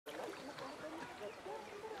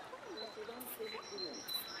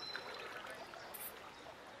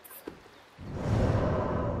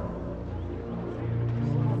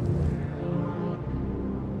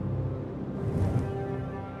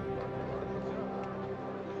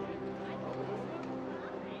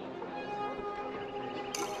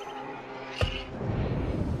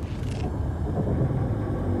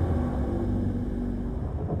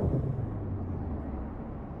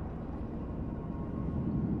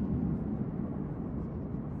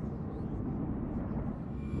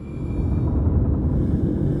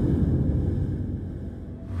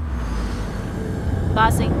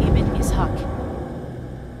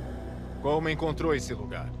encontrou esse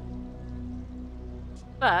lugar?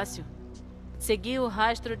 Fácil. Segui o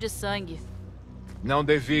rastro de sangue. Não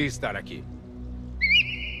devia estar aqui.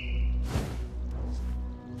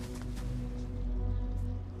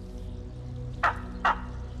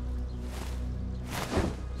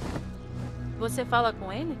 Você fala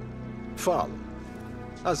com ele? Falo.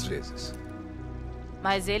 Às vezes.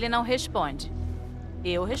 Mas ele não responde.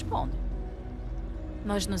 Eu respondo.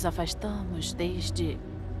 Nós nos afastamos desde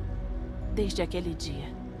aquele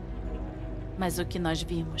dia. Mas o que nós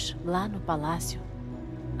vimos lá no palácio,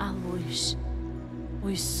 a luz,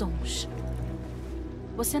 os sons,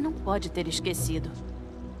 você não pode ter esquecido.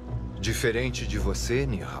 Diferente de você,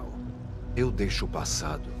 Nihal, eu deixo o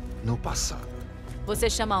passado no passado. Você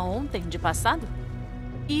chama ontem de passado?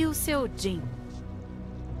 E o seu Jin?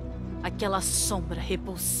 Aquela sombra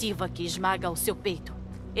repulsiva que esmaga o seu peito,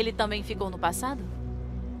 ele também ficou no passado?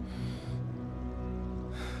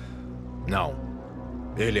 Não.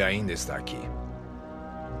 Ele ainda está aqui.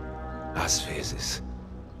 Às vezes,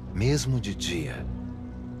 mesmo de dia,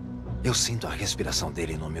 eu sinto a respiração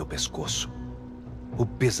dele no meu pescoço. O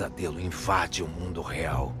pesadelo invade o mundo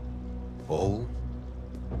real. Ou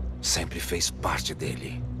sempre fez parte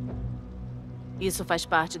dele. Isso faz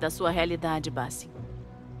parte da sua realidade, Bassi.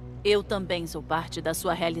 Eu também sou parte da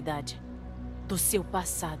sua realidade. Do seu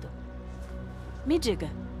passado. Me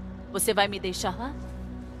diga, você vai me deixar lá?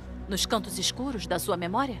 Nos cantos escuros da sua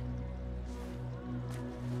memória?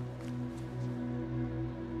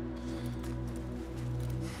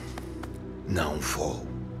 Não vou.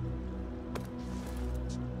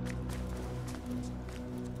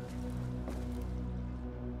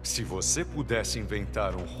 Se você pudesse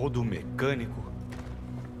inventar um rodo mecânico...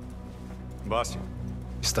 Bassi,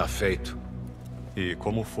 Está feito. e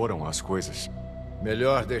como foram as coisas?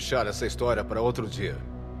 Melhor deixar essa história para outro dia.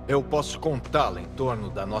 Eu posso contá-la em torno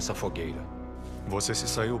da nossa fogueira. Você se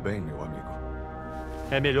saiu bem, meu amigo.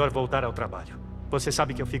 É melhor voltar ao trabalho. Você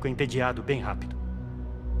sabe que eu fico entediado bem rápido.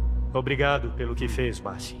 Obrigado pelo que fez,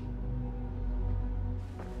 Bassi.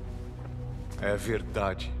 É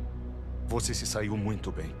verdade. Você se saiu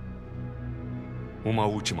muito bem. Uma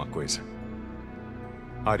última coisa.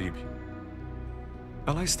 Arib.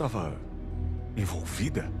 Ela estava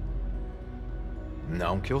envolvida?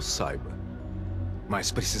 Não que eu saiba.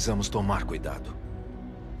 Mas precisamos tomar cuidado.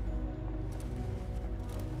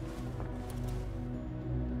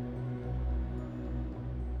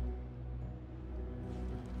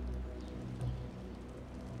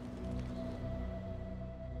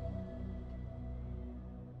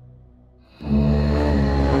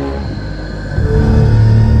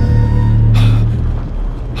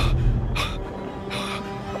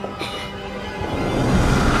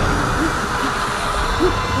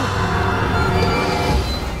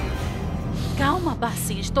 Calma,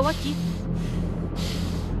 Bassi, estou aqui.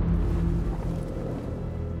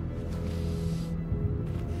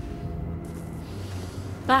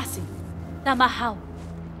 Bassi, Tamarral.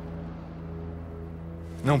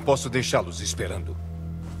 Não posso deixá-los esperando.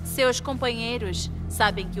 Seus companheiros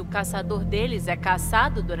sabem que o caçador deles é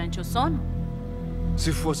caçado durante o sono?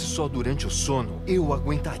 Se fosse só durante o sono, eu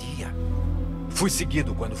aguentaria. Fui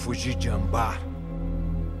seguido quando fugi de Ambar.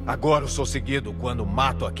 Agora eu sou seguido quando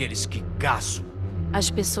mato aqueles que caço. As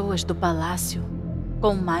pessoas do palácio,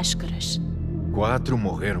 com máscaras. 4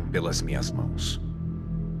 morreram pelas minhas mãos.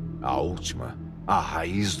 A última, a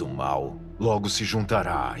raiz do mal, logo se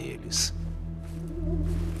juntará a eles.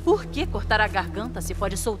 Por que cortar a garganta se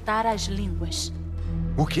pode soltar as línguas?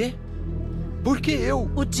 O quê? Por que eu?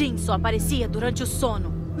 O Jin só aparecia durante o sono.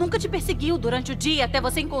 Nunca te perseguiu durante o dia até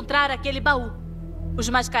você encontrar aquele baú. Os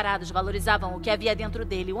mascarados valorizavam o que havia dentro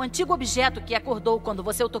dele, o antigo objeto que acordou quando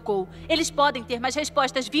você o tocou. Eles podem ter mais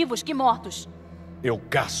respostas vivos que mortos. Eu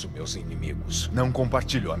caço meus inimigos. Não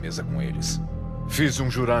compartilho a mesa com eles. Fiz um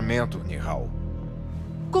juramento, Nihal.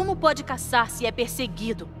 Como pode caçar se é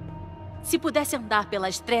perseguido? Se pudesse andar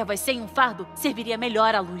pelas trevas sem um fardo, serviria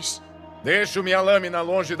melhor à luz. Deixo minha lâmina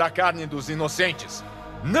longe da carne dos inocentes,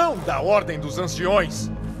 não da ordem dos anciões.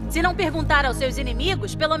 Se não perguntar aos seus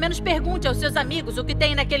inimigos, pelo menos pergunte aos seus amigos o que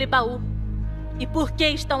tem naquele baú. E por que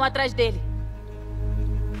estão atrás dele.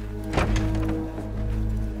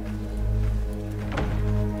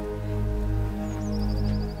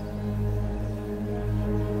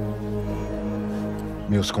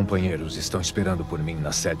 Meus companheiros estão esperando por mim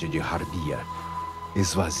na sede de Harbia.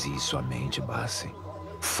 Esvazie sua mente, Bassi.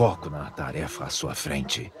 Foco na tarefa à sua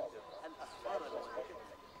frente.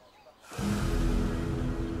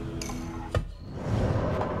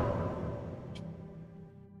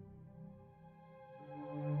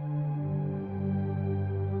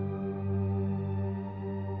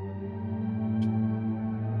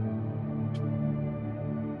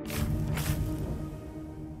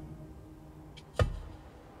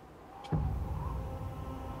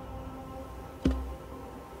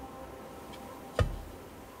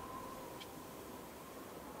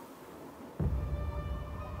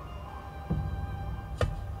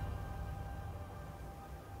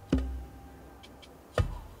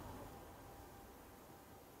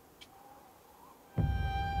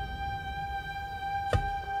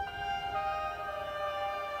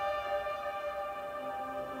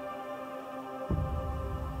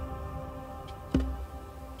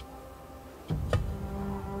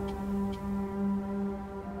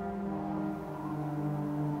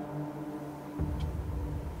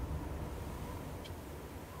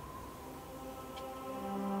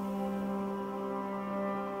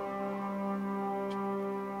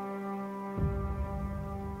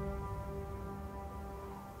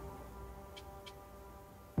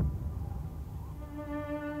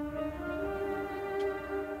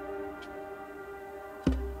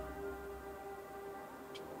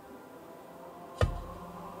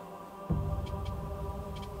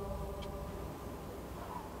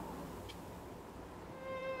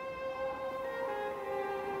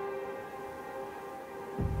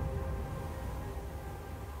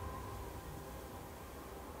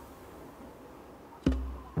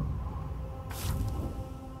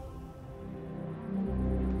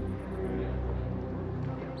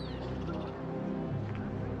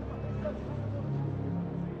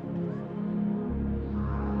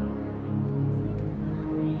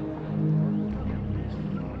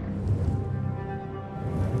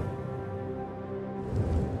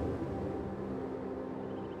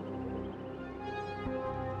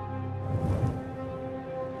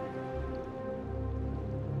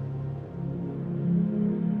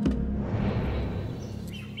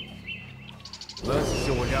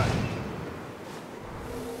 olhar.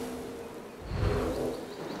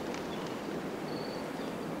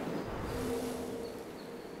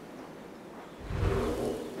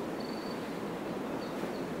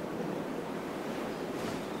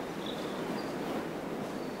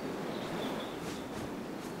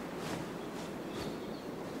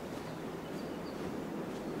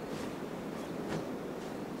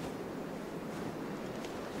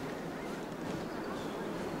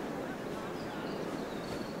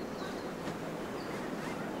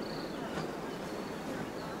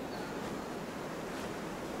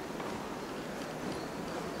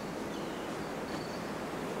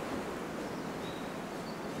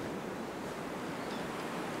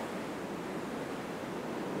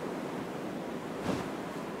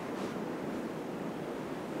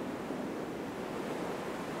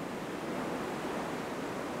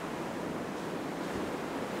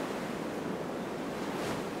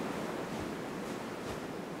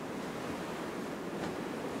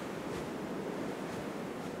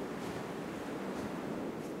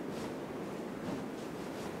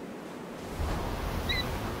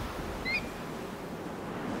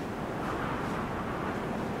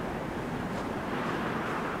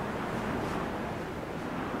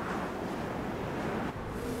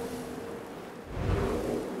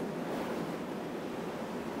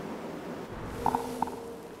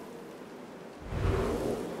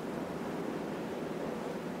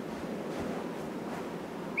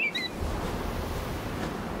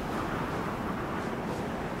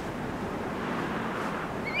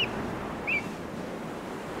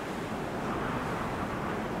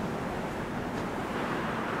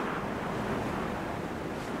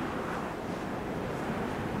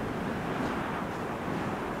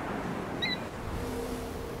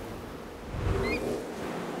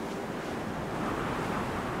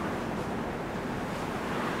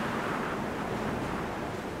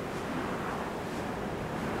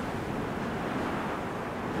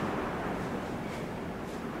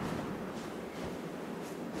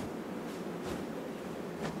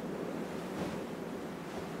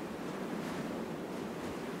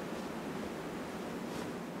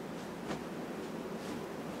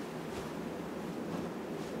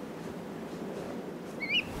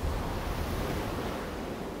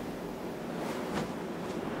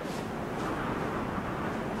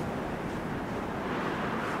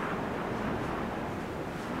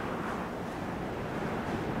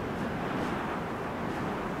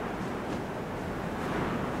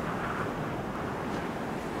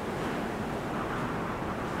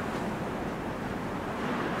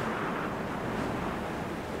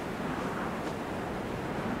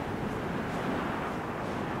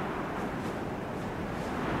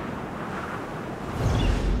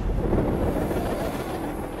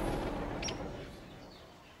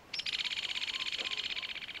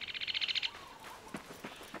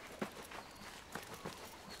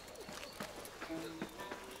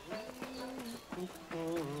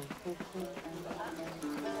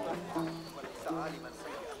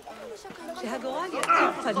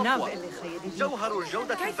 جوهر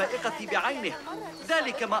الجودة الفائقة بعينه،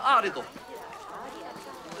 ذلك ما أعرضه.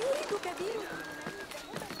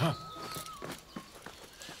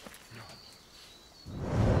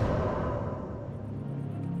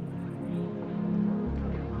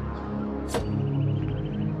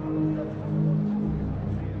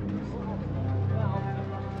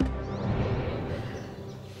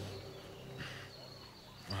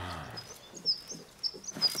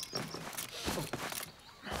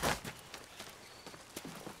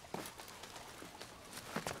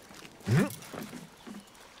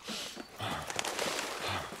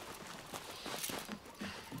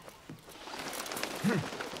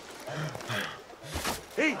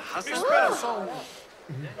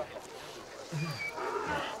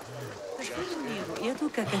 تسعدني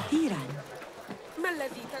رؤيتك كثيرا. ما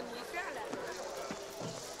الذي تنوي فعله؟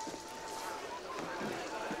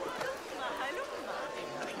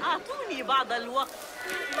 أعطوني بعض الوقت،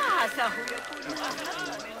 ما عساه يكون أهم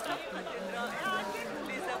من صفقة رائعة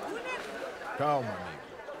لزبون. Calma, amigo.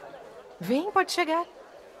 Vem, pode chegar.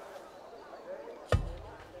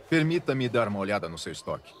 Permita-me dar uma olhada no seu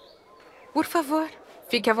estoque. Por favor,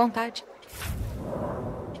 fique à vontade.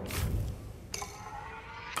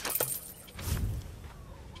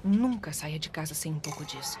 Nunca saia de casa sem um pouco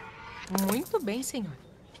disso. Muito bem, senhor.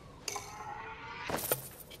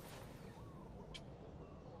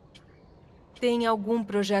 Tem algum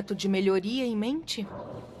projeto de melhoria em mente?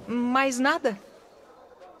 Mais nada?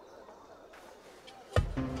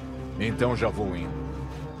 Então já vou indo.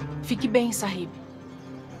 Fique bem, Sahib.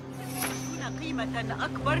 قيمة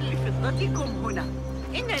أكبر لفضتكم هنا.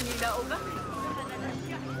 إنني لا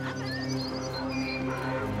أبالي.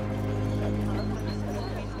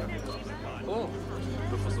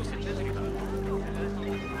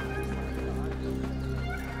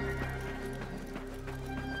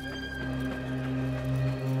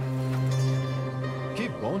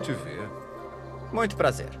 Muito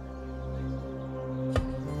prazer.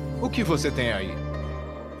 O que você tem aí?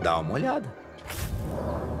 Dá uma olhada.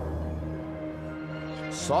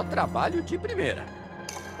 Só trabalho de primeira.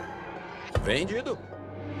 Vendido.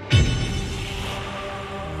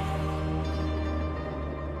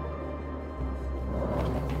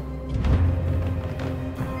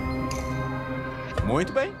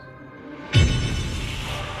 Muito bem.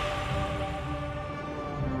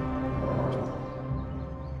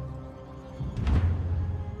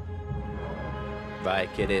 Vai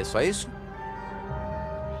querer só isso?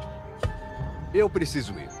 Eu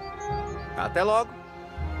preciso ir. Até logo.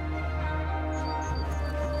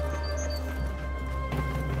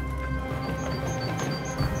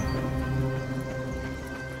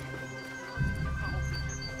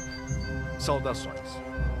 Saudações.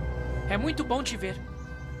 É muito bom te ver.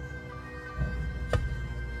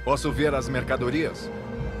 Posso ver as mercadorias?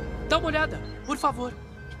 Dá uma olhada, por favor.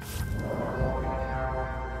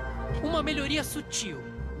 Uma melhoria sutil,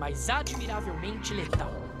 mas admiravelmente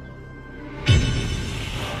letal.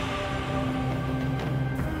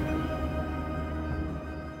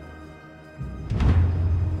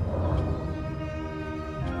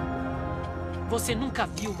 Você nunca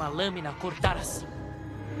viu uma lâmina cortar assim.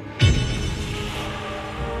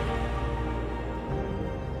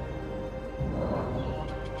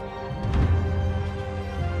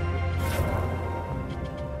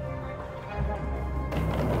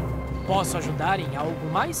 Posso ajudar em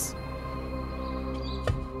algo mais?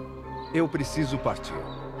 Eu preciso partir.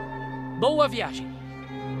 Boa viagem.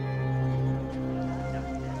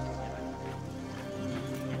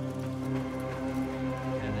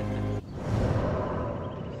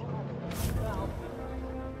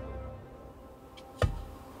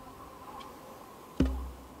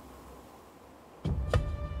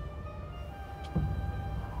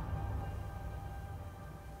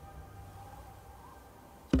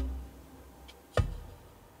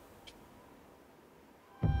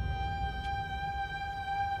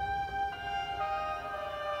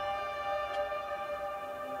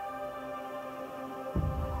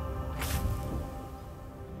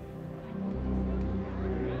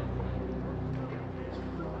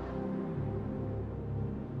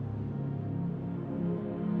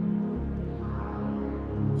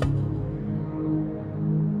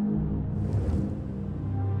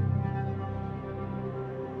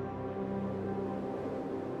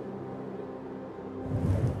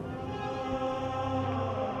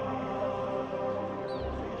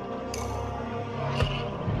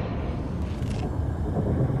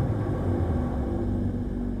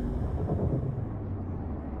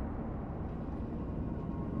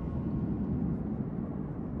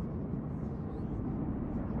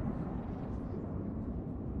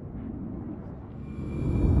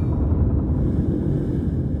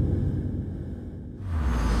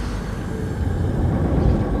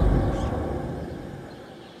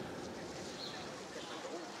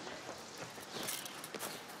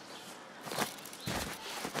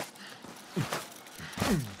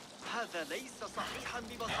 هذا ليس صحيحا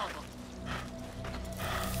ببساطة.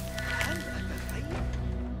 هل أتخيل؟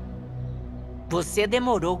 Você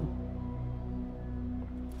demorou.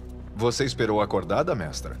 Você esperou acordada,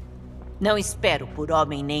 mestra? Não espero por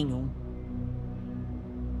homem nenhum.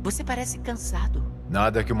 Você parece cansado.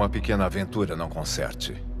 Nada que uma pequena aventura não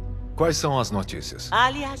conserte. Quais são as notícias?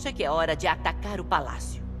 Ali acha que é hora de atacar o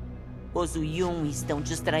palácio. Os Uyun estão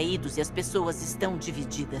distraídos e as pessoas estão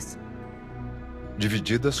divididas.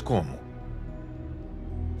 Divididas como?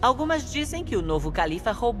 Algumas dizem que o novo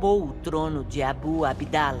califa roubou o trono de Abu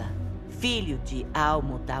Abdallah, filho de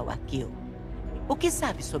Al-Mutawakil. O que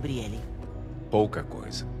sabe sobre ele? Pouca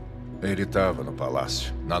coisa. Ele estava no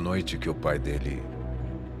palácio, na noite que o pai dele...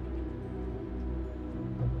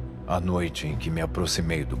 A noite em que me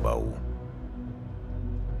aproximei do baú.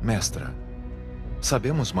 Mestra,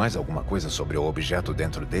 sabemos mais alguma coisa sobre o objeto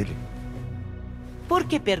dentro dele? Por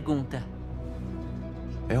que pergunta?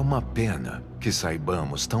 É uma pena que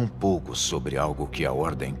saibamos tão pouco sobre algo que a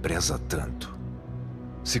Ordem preza tanto.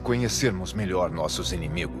 Se conhecermos melhor nossos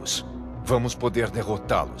inimigos, vamos poder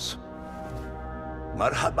derrotá-los.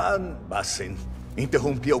 Marhaban, Basim.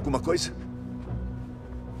 Interrompi alguma coisa?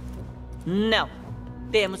 Não.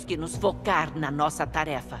 Temos que nos focar na nossa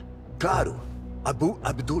tarefa. Claro. Abu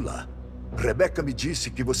Abdullah. Rebeca me disse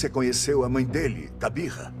que você conheceu a mãe dele,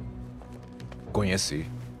 Tabirra. Conheci.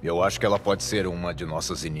 Eu acho que ela pode ser uma de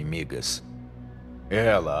nossas inimigas.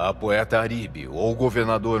 Ela, a poeta Aribe ou o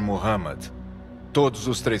governador Muhammad. Todos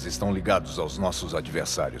os três estão ligados aos nossos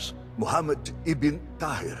adversários. Muhammad ibn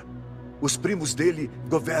Tahir. Os primos dele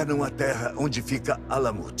governam a terra onde fica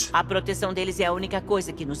Alamut. A proteção deles é a única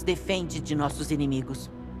coisa que nos defende de nossos inimigos.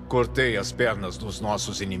 Cortei as pernas dos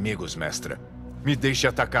nossos inimigos, mestra. Me deixe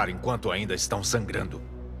atacar enquanto ainda estão sangrando.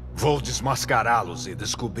 Vou desmascará-los e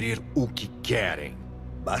descobrir o que querem.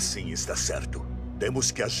 Assim está certo.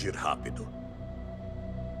 Temos que agir rápido.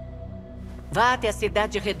 Vá até a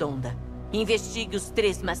Cidade Redonda. Investigue os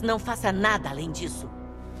três, mas não faça nada além disso.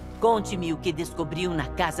 Conte-me o que descobriu na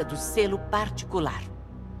casa do selo particular.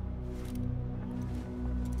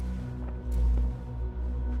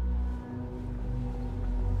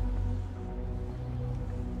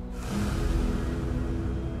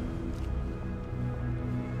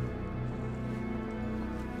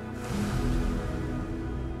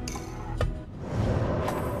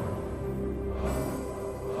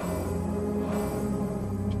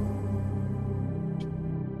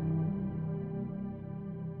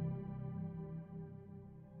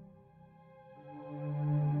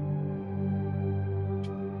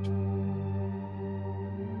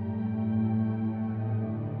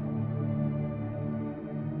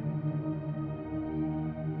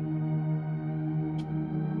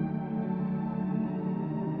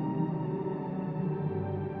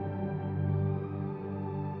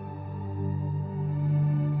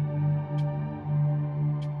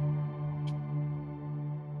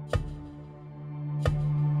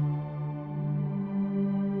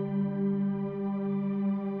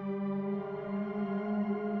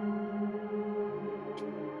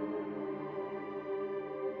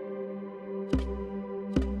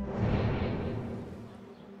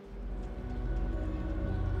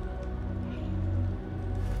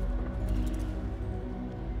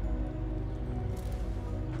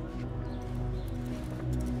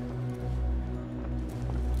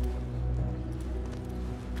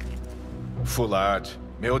 Fulad,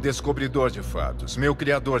 meu descobridor de fatos, meu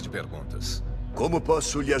criador de perguntas. Como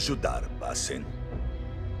posso lhe ajudar, Bassen?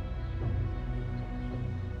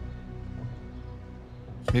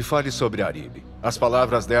 Me fale sobre Arib. As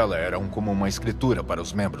palavras dela eram como uma escritura para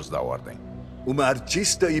os membros da Ordem. Uma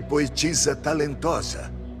artista e poetisa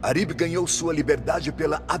talentosa. Arib ganhou sua liberdade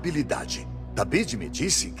pela habilidade. Tabid me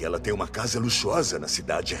disse que ela tem uma casa luxuosa na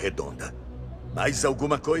Cidade Redonda. Mais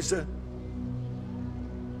alguma coisa?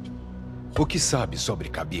 O que sabe sobre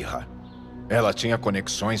Kabirha? Ela tinha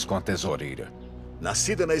conexões com a tesoureira.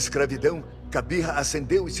 Nascida na escravidão, Kabirha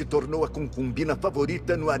ascendeu e se tornou a concubina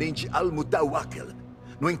favorita no harém de Al-Mutawakel.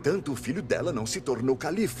 No entanto, o filho dela não se tornou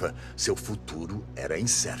califa. Seu futuro era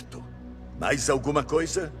incerto. Mais alguma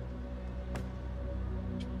coisa?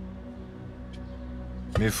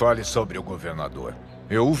 Me fale sobre o governador.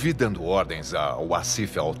 Eu o vi dando ordens a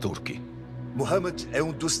Wasif al-Turki. Muhammad é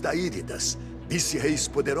um dos Taíridas, vice-reis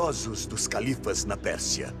poderosos dos califas na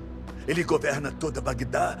Pérsia. Ele governa toda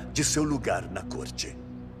Bagdá de seu lugar na corte.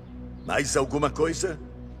 Mais alguma coisa?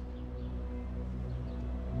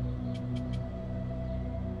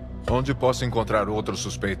 Onde posso encontrar outros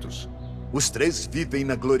suspeitos? Os três vivem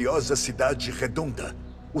na gloriosa Cidade Redonda,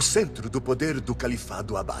 o centro do poder do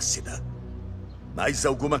califado abássida. Mais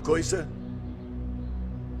alguma coisa?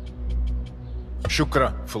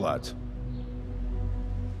 Shukran, Fulad.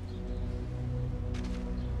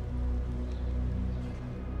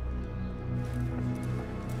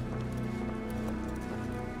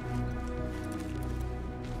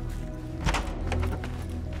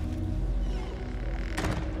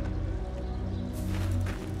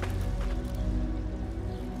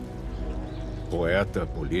 Poeta,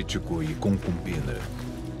 político e concubina.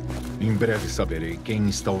 Em breve saberei quem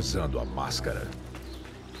está usando a máscara.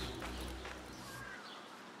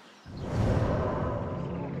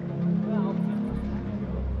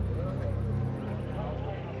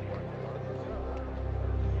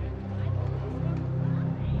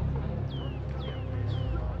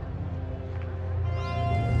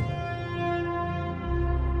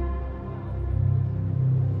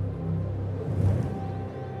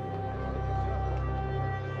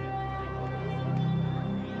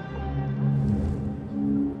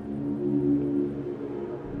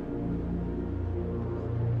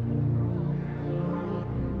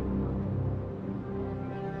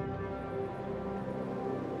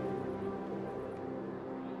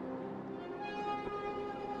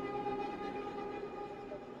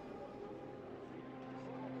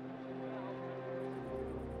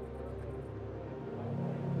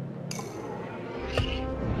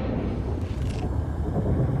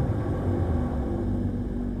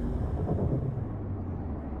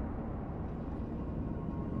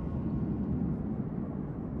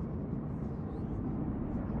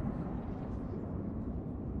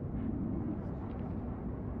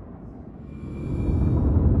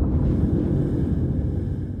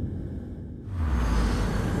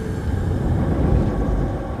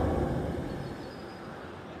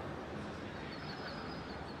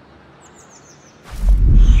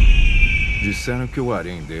 Disseram que o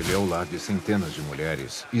harém dele é o lar de centenas de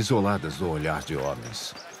mulheres, isoladas do olhar de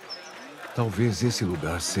homens. Talvez esse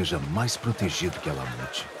lugar seja mais protegido que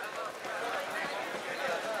Alamut.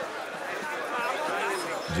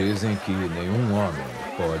 Dizem que nenhum homem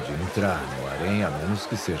pode entrar no harém a menos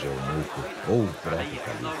que seja eunuco ou o próprio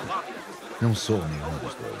califa. Não sou nenhum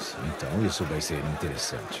dos dois, então isso vai ser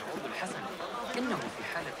interessante.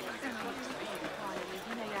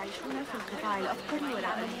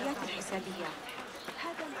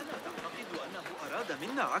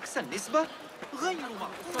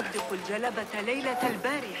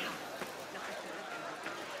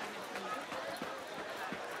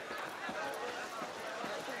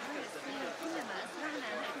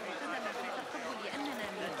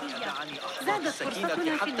 زادت فرصتنا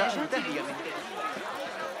في النجاة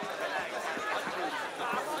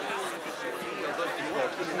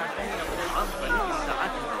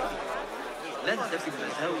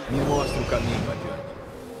Me mostra o caminho adiante.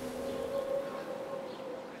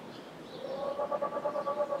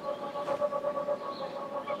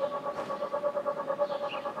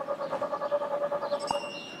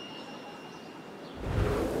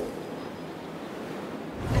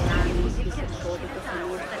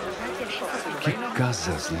 Que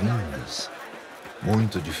casas lindas!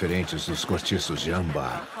 Muito diferentes dos cortiços de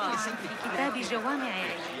Ambar.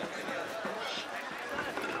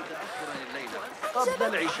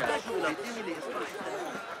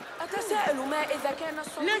 أتساءل ما إذا كان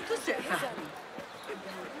الصوت لا تسرع.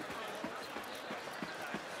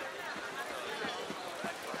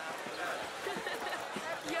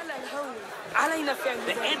 يلا الهول علينا فعل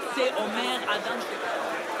ذلك.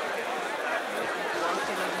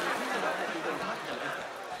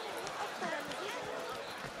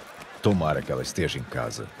 Tomara que ela esteja em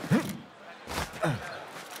casa.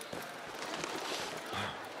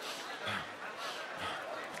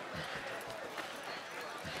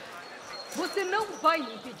 Você não vai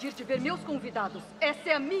me impedir de ver meus convidados. Essa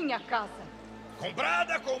é a minha casa.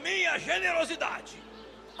 Comprada com minha generosidade.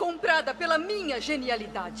 Comprada pela minha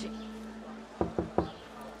genialidade.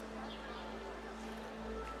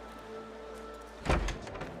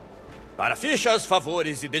 Para fichas,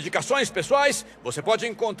 favores e dedicações pessoais, você pode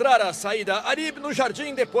encontrar a saída Arib no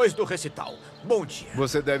jardim depois do recital. Bom dia.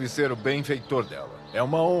 Você deve ser o benfeitor dela. É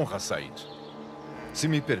uma honra, Said. Se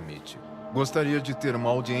me permite, gostaria de ter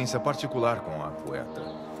uma audiência particular com a poeta.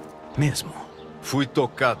 Mesmo? Fui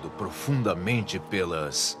tocado profundamente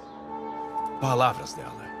pelas palavras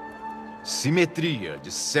dela. Simetria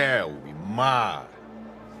de céu e mar.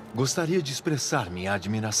 Gostaria de expressar minha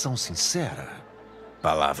admiração sincera.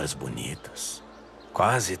 Palavras bonitas.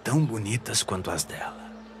 Quase tão bonitas quanto as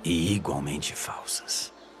dela. E igualmente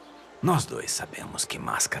falsas. Nós dois sabemos que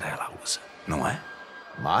máscara ela usa, não é?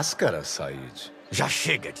 Máscara, Said? Já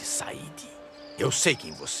chega de Said. Eu sei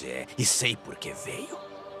quem você é e sei por que veio.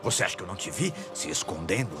 Você acha que eu não te vi se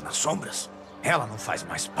escondendo nas sombras? Ela não faz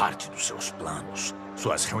mais parte dos seus planos,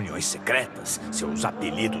 suas reuniões secretas, seus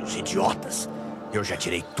apelidos idiotas. Eu já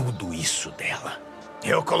tirei tudo isso dela.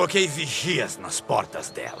 Eu coloquei vigias nas portas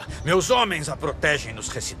dela. Meus homens a protegem nos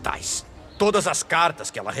recitais. Todas as cartas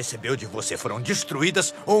que ela recebeu de você foram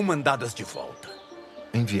destruídas ou mandadas de volta.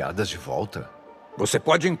 Enviadas de volta? Você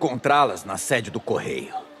pode encontrá-las na sede do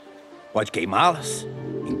correio. Pode queimá-las,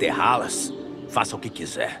 enterrá-las, faça o que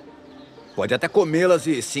quiser. Pode até comê-las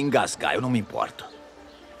e se engasgar, eu não me importo.